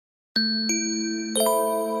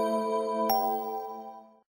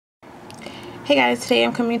Hey guys, today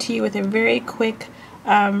I'm coming to you with a very quick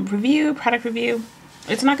product review.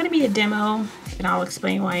 It's not going to be a demo, and I'll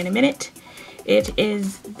explain why in a minute. It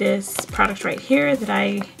is this product right here that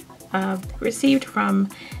I received from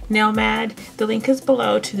NailMad. The link is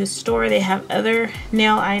below to the store. They have other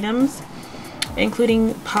nail items,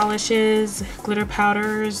 including polishes, glitter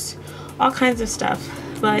powders, all kinds of stuff.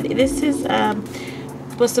 But this is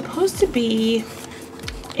was supposed to be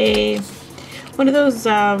one of those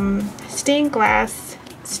stained glass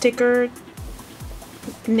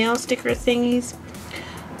nail sticker thingies,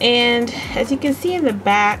 and as you can see in the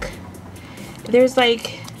back, there's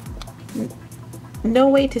like no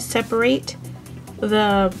way to separate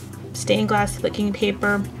the stained glass looking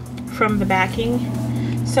paper from the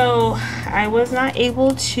backing, so I was not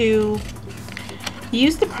able to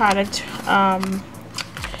use the product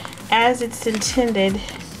as it's intended.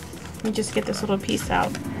 Let me just get this little piece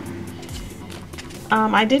out.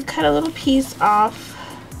 I did cut a little piece off,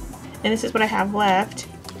 and this is what I have left,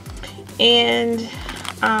 and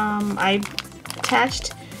I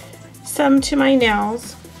attached some to my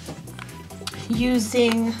nails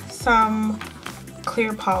using some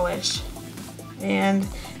clear polish, and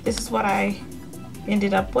this is what I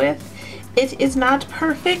ended up with. It is not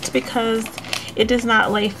perfect because it does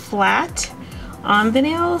not lay flat on the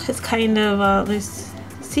nail. It's kind of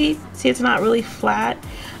see it's not really flat.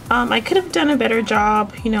 I could have done a better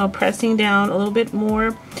job, you know, pressing down a little bit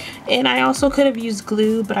more, and I also could have used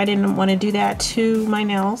glue, but I didn't want to do that to my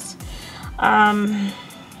nails.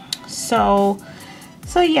 So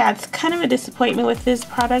yeah, it's kind of a disappointment with this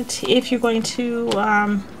product. If you're going to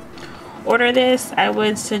order this, I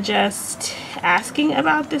would suggest asking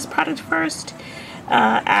about this product first.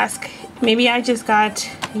 Maybe I just got,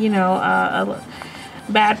 you know, a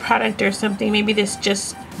bad product or something. Maybe this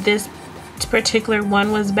particular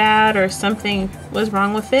one was bad or something was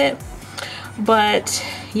wrong with it. But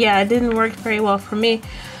yeah, it didn't work very well for me.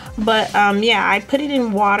 But yeah, I put it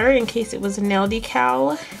in water in case it was a nail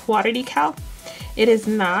decal, water decal. It is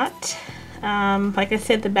not. Like I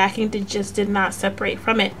said, the backing just did not separate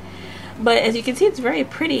from it. But as you can see, it's very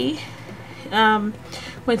pretty.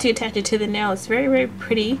 Once you attach it to the nail, it's very, very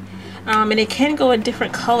pretty. And it can go in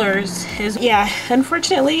different colors. Yeah,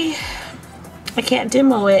 unfortunately, I can't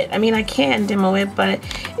demo it. I mean, I can demo it, but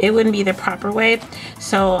it wouldn't be the proper way,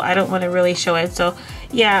 so I don't want to really show it. So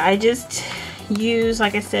yeah, I just use,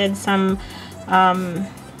 like I said, some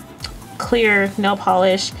clear nail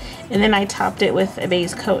polish, and then I topped it with a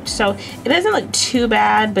base coat. So it doesn't look too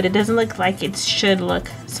bad, but it doesn't look like it should look.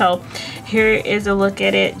 So here is a look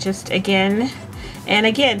at it just again. And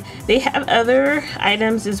again, they have other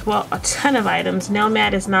items as well, a ton of items.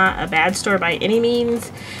 NailMad is not a bad store by any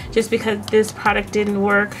means. Just because this product didn't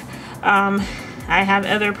work, I have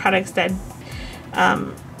other products that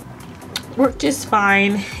work just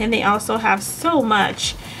fine. And they also have so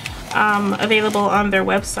much available on their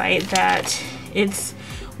website that it's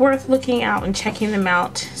worth looking out and checking them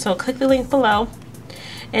out. So click the link below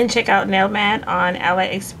and check out NailMad on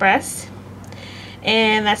Aliexpress.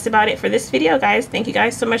 And that's about it for this video, guys. Thank you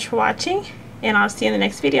guys so much for watching, and I'll see you in the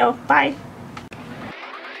next video. Bye.